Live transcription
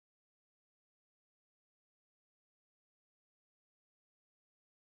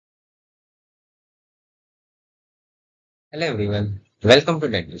Hello everyone, welcome to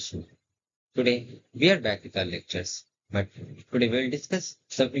Dentistionary. Today we are back with our lectures, but today we will discuss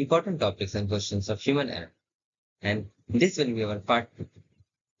some important topics and questions of human error, and this will be our part 2.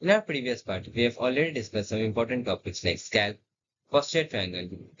 In our previous part, we have already discussed some important topics like scalp, posterior triangle,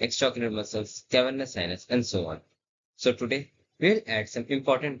 extraocular muscles, cavernous sinus, and so on. So today we will add some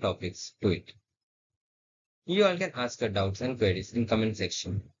important topics to it. You all can ask your doubts and queries in comment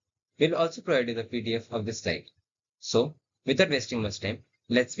section. We will also provide you the PDF of this slide. So, without wasting much time,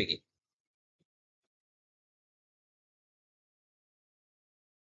 let's begin.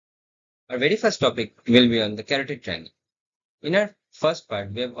 Our very first topic will be on the carotid triangle. In our first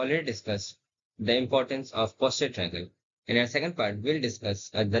part, we have already discussed the importance of posterior triangle. In our second part, we'll discuss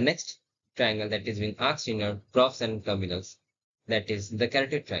the next triangle that is being asked in our profs and terminals, that is the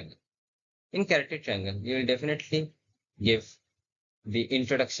carotid triangle. In carotid triangle, you will definitely give the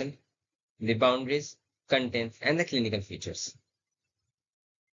introduction, the boundaries, contents, and the clinical features.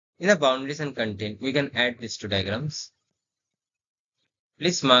 In the boundaries and content, we can add these two diagrams.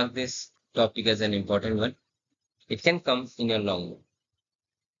 Please mark this topic as an important one. It can come in your long note.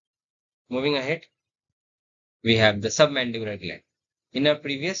 Moving ahead, we have the submandibular gland. In our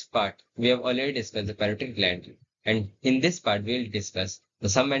previous part, we have already discussed the parotid gland, and in this part, we will discuss the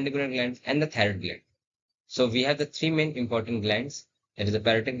submandibular gland and the thyroid gland. So we have the three main important glands, that is the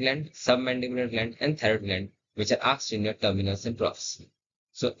parotid gland, submandibular gland, and thyroid gland, which are asked in your terminals and profs.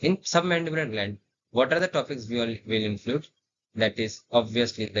 So in submandibular gland, what are the topics we will include? That is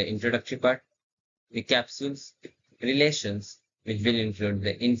obviously the introductory part, the capsules, relations, which will include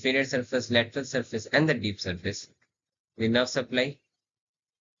the inferior surface, lateral surface, and the deep surface, the nerve supply,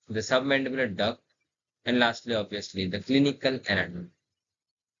 the submandibular duct, and lastly, obviously, the clinical anatomy.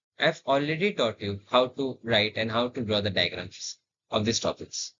 I've already taught you how to write and how to draw the diagrams of these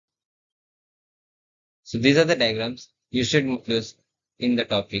topics. So these are the diagrams you should include in the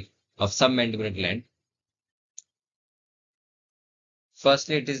topic of submandibular gland.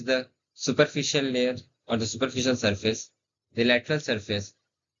 Firstly, it is the superficial layer or the superficial surface, the lateral surface,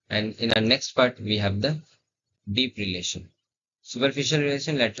 and in our next part, we have the deep relation. Superficial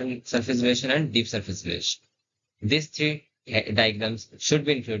relation, lateral surface relation, and deep surface relation. These three diagrams should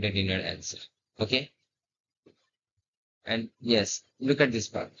be included in your answer. Okay? And yes, look at this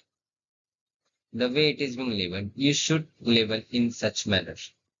part. The way it is being labeled, you should label in such manner.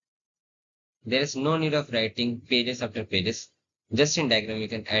 There is no need of writing pages after pages. Just in diagram, you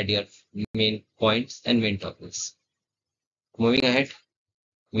can add your main points and main topics. Moving ahead,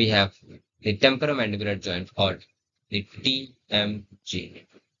 we have the temporomandibular joint or the TMJ.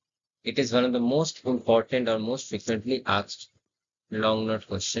 It is one of the most important or most frequently asked long note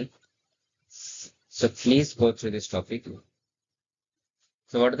question. So please go through this topic.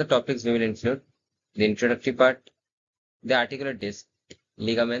 So what are the topics we will include? The introductory part, the articular disc,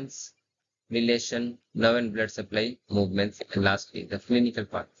 ligaments, relation, nerve and blood supply, movements, and lastly, the clinical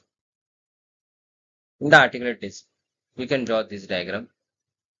part. In the articular disc, we can draw this diagram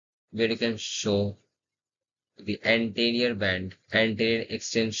where you can show the anterior band, anterior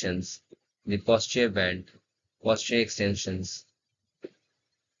extensions, the posterior band, posterior extensions.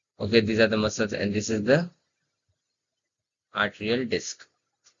 Okay, these are the muscles and this is the arterial disc.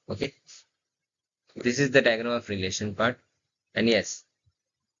 Okay, this is the diagram of relation part. And yes,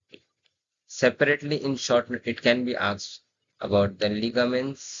 separately in short, it can be asked about the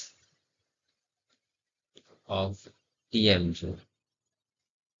ligaments of TMJ.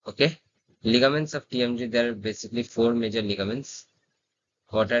 Okay, ligaments of TMJ, there are basically four major ligaments.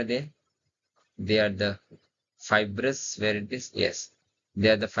 What are they? They are the fibrous, where it is? Yes, they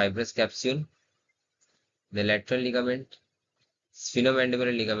are the fibrous capsule, the lateral ligament,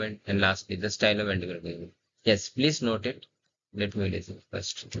 sphenomandibular ligament, and lastly, the stylomandibular ligament. Yes, please note it. Let me erase it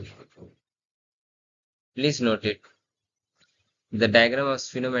first. Please note it. The diagram of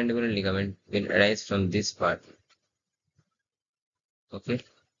sphenomandibular ligament will arise from this part. Okay.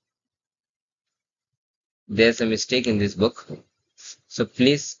 There's a mistake in this book, so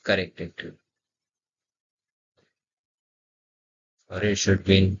please correct it. Or it should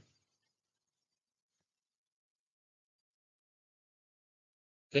be.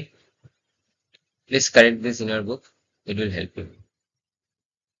 Okay. Please correct this in your book. It will help you.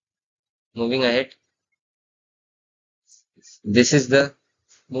 Moving ahead. This is the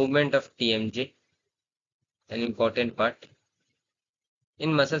movement of TMJ, an important part.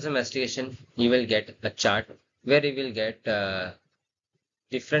 In muscles and mastication, you will get a chart where you will get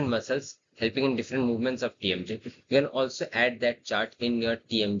different muscles helping in different movements of TMJ. You can also add that chart in your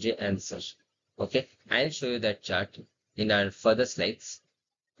TMJ answer. Okay, I'll show you that chart in our further slides.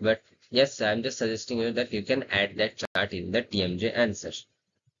 But Yes, I'm just suggesting you that you can add that chart in the TMJ answer.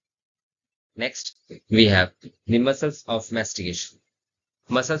 Next, we have the muscles of mastication.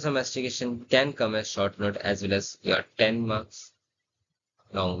 Muscles of mastication can come as short note as well as your 10 marks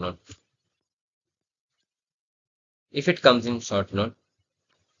long note. If it comes in short note,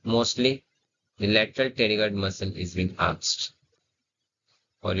 mostly the lateral pterygoid muscle is being asked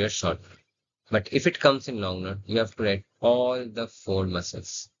for your short note. But if it comes in long note, you have to write all the four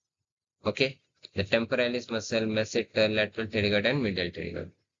muscles. Okay? The temporalis muscle, masseter, lateral pterygoid, and medial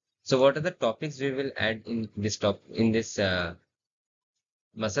pterygoid. So what are the topics we will add in this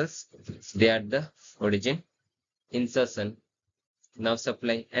muscles? They are the origin, insertion, nerve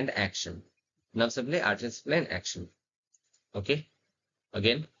supply, and action. Nerve supply, arterial supply, and action. Okay?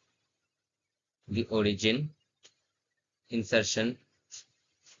 Again, the origin, insertion.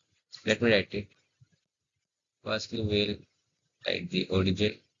 Let me write it. First, we will write the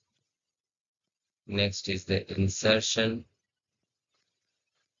origin. Next is the insertion,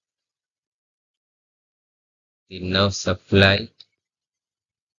 the nerve supply,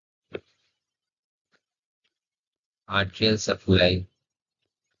 arterial supply,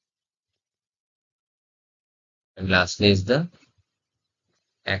 and lastly is the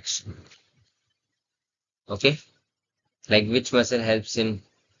action. Okay, like which muscle helps in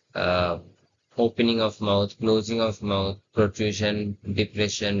uh, opening of mouth, closing of mouth, protrusion,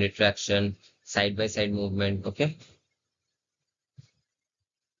 depression, retraction, side by side movement. Okay,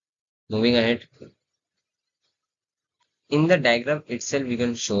 moving ahead. In the diagram itself, we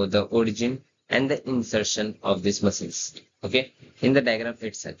can show the origin and the insertion of these muscles. Okay, in the diagram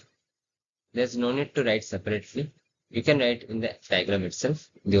itself. There's no need to write separately. You can write in the diagram itself,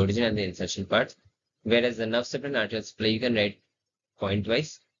 the origin and the insertion part. Whereas the nerve supply and arterial supply, you can write point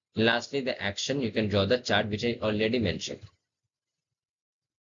wise. Lastly, the action, you can draw the chart, which I already mentioned.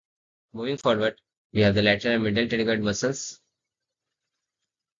 Moving forward, we have the lateral and medial pterygoid muscles.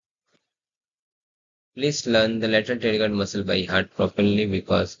 Please learn the lateral pterygoid muscle by heart properly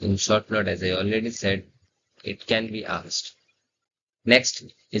because in short note, as I already said, it can be asked. Next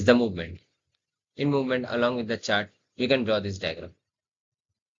is the movement. In movement, along with the chart, you can draw this diagram.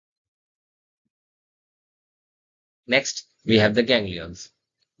 Next, we have the ganglions.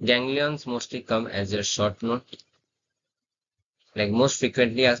 Ganglions mostly come as a short note. Like most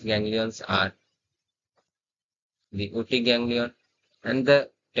frequently asked ganglions are the otic ganglion and the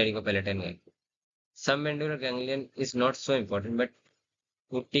pterygopalatine ganglion. Submandibular ganglion is not so important, but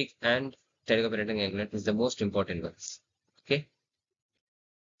otic and pterygopalatine ganglion is the most important ones. Okay.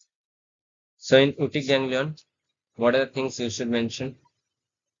 So in otic ganglion, what are the things you should mention?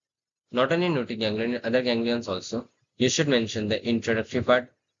 Not only in otic ganglion, in other ganglions also, you should mention the introductory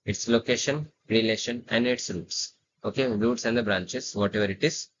part, its location, relation, and its roots. Okay, roots and the branches, whatever it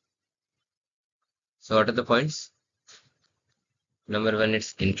is. So what are the points? Number one,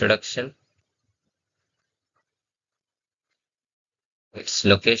 its introduction, its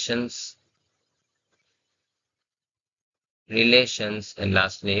locations, relations, and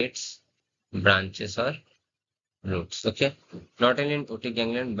lastly its branches or roots. Okay, not only in otic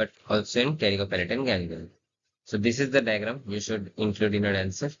ganglion but also in pterygopalatine ganglion. So this is the diagram you should include in your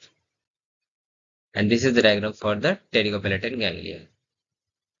answer, and this is the diagram for the pterygopalatine ganglion.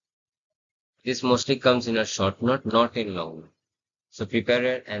 This mostly comes in a short note, not in long note. So prepare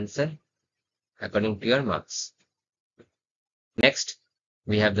your answer according to your marks. Next,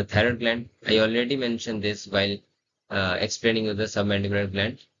 we have the thyroid gland. I already mentioned this while explaining you the submandibular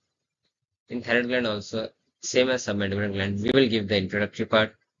gland. In thyroid gland also, same as submandibular gland, we will give the introductory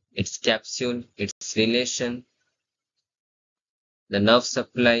part, its capsule, its relation, the nerve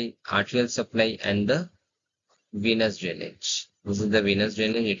supply, arterial supply, and the venous drainage. This is the venous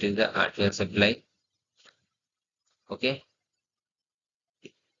drainage, it is the arterial supply. Okay.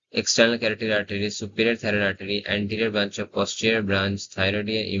 External carotid artery, superior thyroid artery, anterior branch of posterior branch,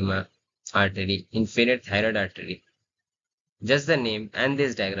 thyroidea artery, inferior thyroid artery. Just the name and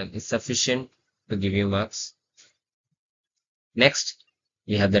this diagram is sufficient to give you marks. Next,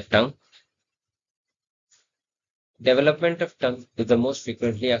 we have the tongue. Development of tongue is the most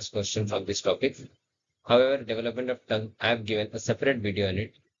frequently asked question from this topic. However, development of tongue, I have given a separate video on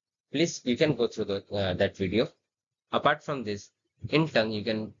it. Please, you can go through that video. Apart from this, in tongue, you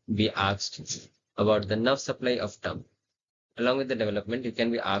can be asked about the nerve supply of tongue. Along with the development, you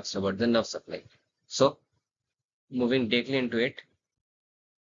can be asked about the nerve supply. So, moving directly into it.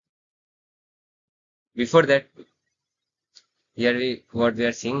 Before that, what we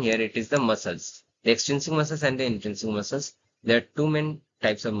are seeing here, it is the muscles. The extrinsic muscles and the intrinsic muscles. There are two main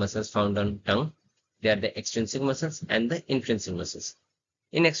types of muscles found on tongue. They are the extrinsic muscles and the intrinsic muscles.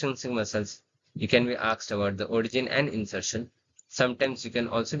 In extrinsic muscles, you can be asked about the origin and insertion. Sometimes you can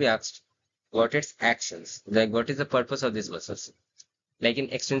also be asked what its actions, like what is the purpose of these muscles. Like in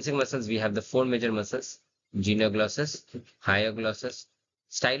extrinsic muscles, we have the four major muscles: genioglossus, hyoglossus,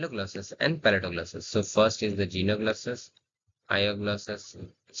 styloglossus, and palatoglossus. So first is the genioglossus, hyoglossus,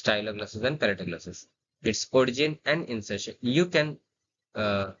 styloglossus, and palatoglossus. Its origin and insertion. You can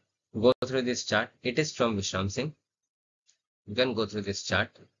uh, go through this chart. It is from Vishram Singh. You can go through this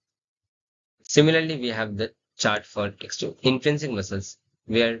chart. Similarly, we have the chart for intrinsic muscles,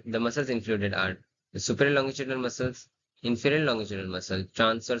 where the muscles included are the superior longitudinal muscles, inferior longitudinal muscle,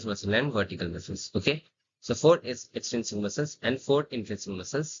 transverse muscle, and vertical muscles. Okay, so four is extrinsic muscles and four intrinsic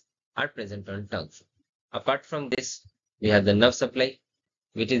muscles are present on tongue. Apart from this, we have the nerve supply,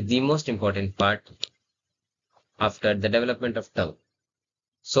 which is the most important part after the development of tongue.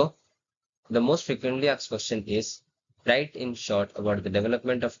 So, the most frequently asked question is write in short about the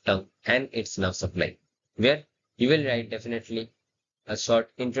development of tongue and its nerve supply, where you will write definitely a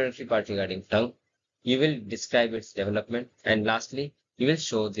short introductory part regarding tongue. You will describe its development, and lastly, you will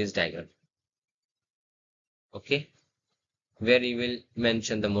show this diagram. Okay, where you will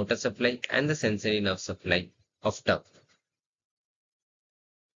mention the motor supply and the sensory nerve supply of tongue.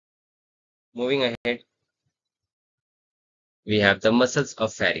 Moving ahead, we have the muscles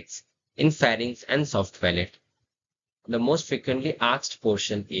of pharynx. In pharynx and soft palate, the most frequently asked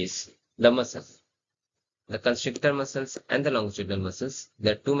portion is the muscles. The constrictor muscles and the longitudinal muscles.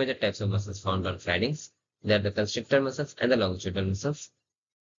 There are two major types of muscles found on pharynx. They are the constrictor muscles and the longitudinal muscles.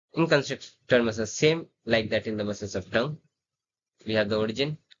 In constrictor muscles, same like that in the muscles of tongue, we have the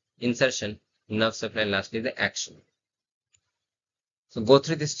origin, insertion, nerve supply, and lastly the action. So go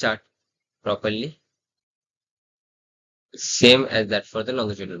through this chart properly, same as that for the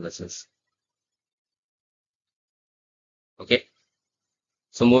longitudinal muscles. Okay.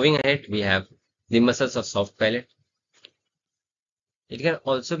 So moving ahead, we have the muscles of soft palate. It can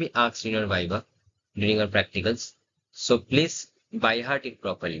also be asked in your viva during your practicals. So please by heart it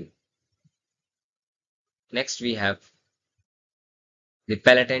properly. Next, we have the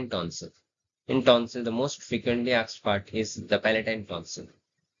palatine tonsil. In tonsil, the most frequently asked part is the palatine tonsil,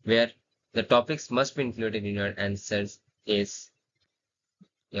 where the topics must be included in your answers is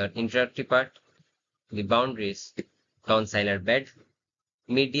your introductory part, the boundaries, tonsillar bed,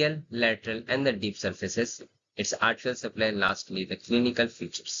 medial, lateral, and the deep surfaces, its arterial supply, and lastly, the clinical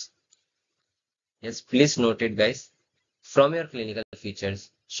features. Yes, please note it, guys. From your clinical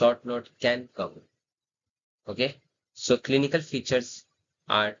features, short note can come. Okay, so clinical features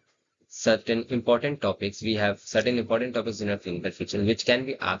are certain important topics. We have certain important topics in our clinical features which can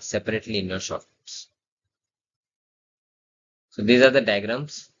be asked separately in your short notes. So these are the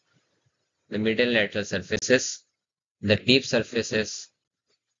diagrams, the medial lateral surfaces, the deep surfaces,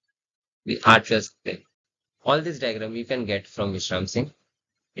 the arterial supply. All this diagram you can get from Vishram Singh.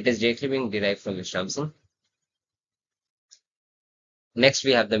 It is directly being derived from Vishram Singh. Next,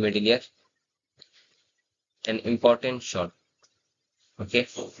 we have the middle ear, an important short. Okay.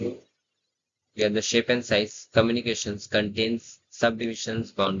 We have the shape and size, communications, contains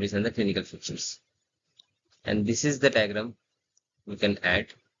subdivisions, boundaries, and the clinical features. And this is the diagram we can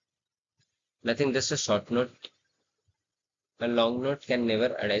add. Nothing, just a short note. A long note can never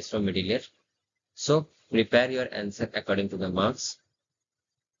arise from middle ear. So prepare your answer according to the marks.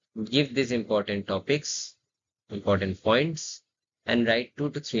 Give these important topics, important points, and write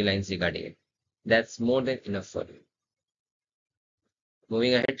 2 to 3 lines regarding it. That's more than enough for you.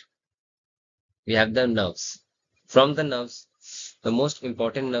 Moving ahead, we have the nerves. From the nerves, the most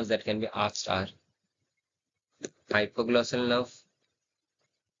important nerves that can be asked are hypoglossal nerve,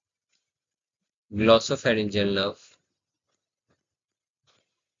 glossopharyngeal nerve,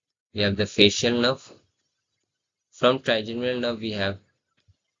 we have the facial nerve. From trigeminal nerve, we have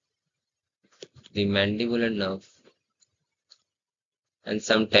the mandibular nerve, and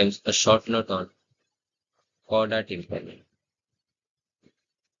sometimes a short note on chorda tympani.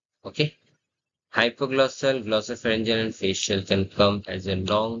 Okay. Hypoglossal, glossopharyngeal, and facial can come as a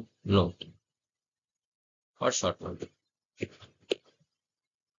long note or short note.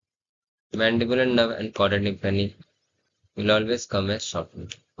 Mandibular nerve and chorda tympani will always come as short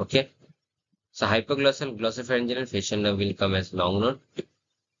note. Okay. So hypoglossal, glossopharyngeal, and facial nerve will come as long note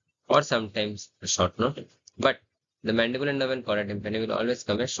or sometimes a short note. But the mandibular nerve and chorda tympani will always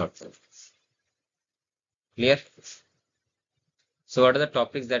come as short note. Clear? So what are the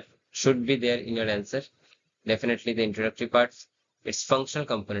topics that should be there in your answer? Definitely the introductory parts, its functional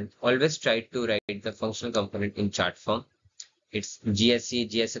component. Always try to write the functional component in chart form. It's GSE,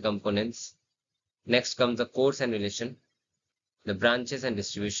 GSA components. Next comes the course and relation. the branches and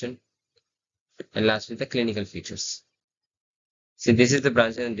distribution, and lastly the clinical features. See, this is the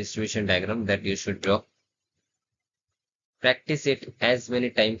branches and distribution diagram that you should draw. Practice it as many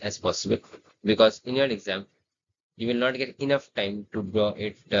times as possible because in your exam, you will not get enough time to draw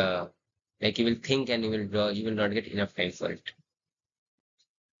it. Like you will think and you will draw, you will not get enough time for it.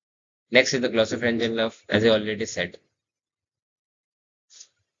 Next is the glossopharyngeal nerve, as I already said.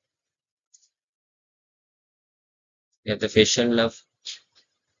 You have the facial nerve,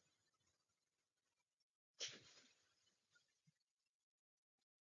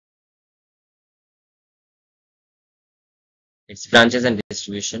 its branches and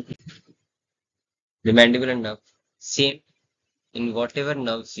distribution. The mandibular nerve, same in whatever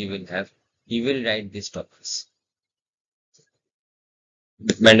nerves you will have, you will write these topics.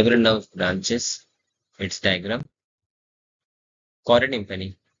 The mandibular nerve branches, its diagram, choroid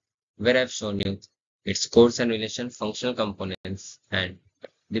tympani, where I've shown you its course and relation, functional components, and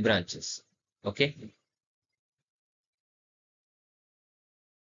the branches. Okay.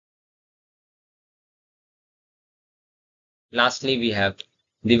 Lastly, we have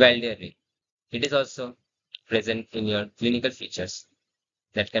the Wilder ring. It is also present in your clinical features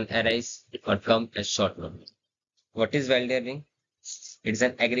that can arise or come as short note. What is Wilder ring? It is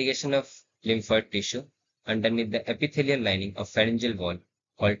an aggregation of lymphoid tissue underneath the epithelial lining of pharyngeal wall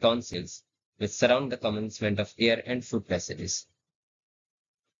called tonsils, which surround the commencement of ear and food passages.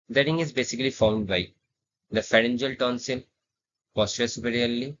 The ring is basically formed by the pharyngeal tonsil posterior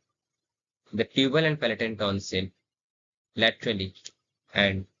superiorly, the tubal and palatine tonsil laterally,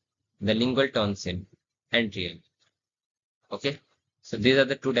 and the lingual tonsil anteriorly. Okay, so these are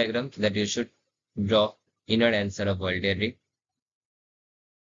the two diagrams that you should draw in your answer of Wilder ring.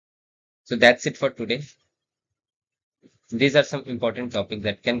 So that's it for today. These are some important topics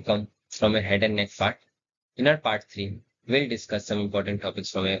that can come from a head and neck part. In our part 3, we'll discuss some important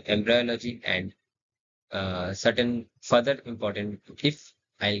topics from embryology and certain further important, if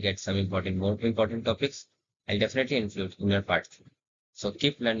I'll get some more important topics, I'll definitely include in your part 3. So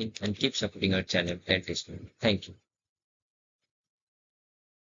keep learning and keep supporting our channel, Dentistionary. Thank you.